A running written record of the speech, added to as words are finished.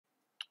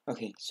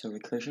Okay, so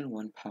recursion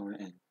 1 power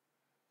n.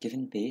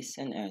 Given base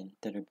and n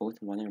that are both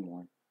 1 or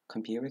more,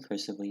 compute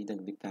recursively the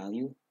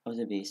value of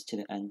the base to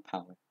the n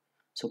power.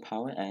 So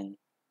power n,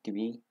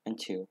 3 and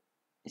 2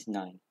 is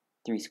 9,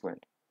 3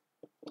 squared.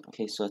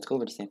 Okay, so let's go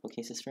over the sample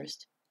cases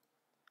first.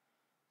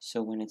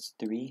 So when it's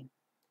 3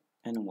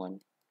 and 1,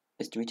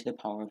 it's 3 to the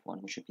power of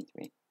 1, which should be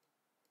 3.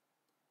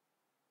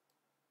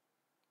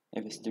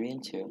 If it's 3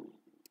 and 2,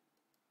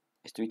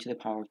 it's 3 to the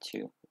power of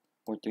 2,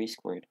 or 3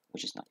 squared,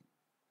 which is 9.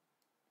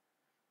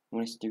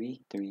 When it's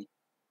 3, 3,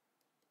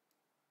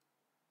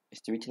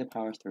 it's 3 to the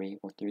power of 3,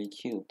 or 3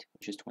 cubed,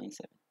 which is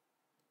 27.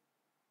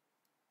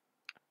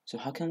 So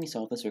how can we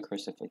solve this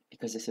recursively?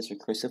 Because this is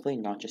recursively,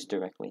 not just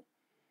directly.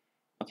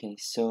 Okay,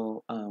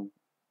 so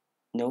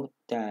note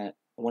that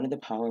one of the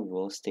power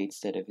rules states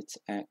that if it's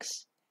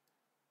x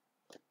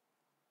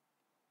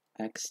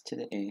to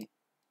the a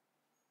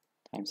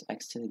times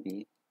x to the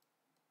b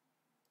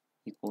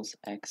equals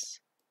x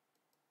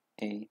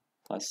a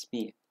plus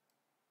b,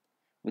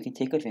 we can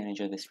take advantage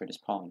of this for this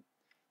problem.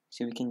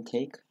 So we can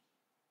take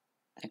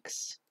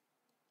x.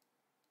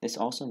 This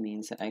also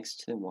means that x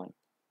to the 1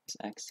 is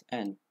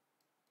xn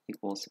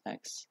equals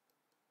x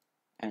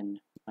n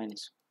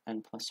minus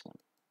n plus 1.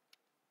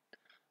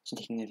 So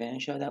taking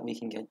advantage of that, we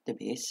can get the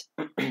base.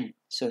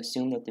 So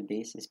assume that the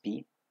base is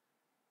b.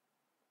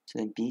 So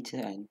then b to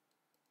the n,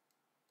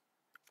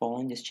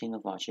 following this chain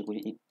of logic,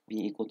 would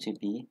be equal to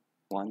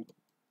b1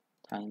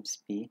 times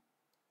b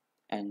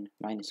n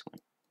minus 1.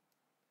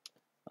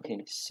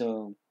 Okay,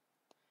 so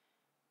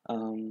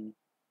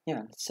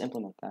yeah, let's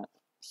implement that.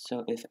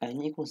 So if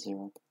n equals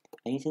 0,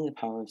 anything to the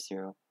power of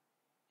 0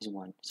 is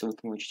 1. So we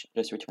can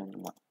just return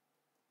 1.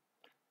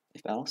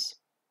 If else,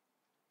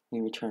 we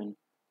return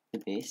the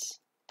base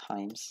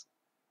times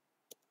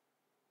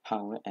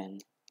power n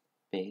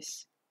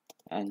base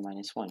n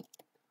minus 1,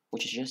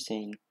 which is just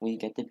saying we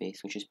get the base,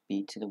 which is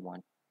b to the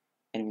 1,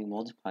 and we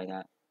multiply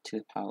that to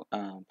the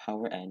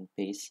power n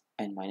base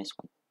n minus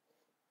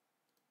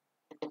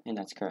 1. And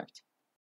that's correct.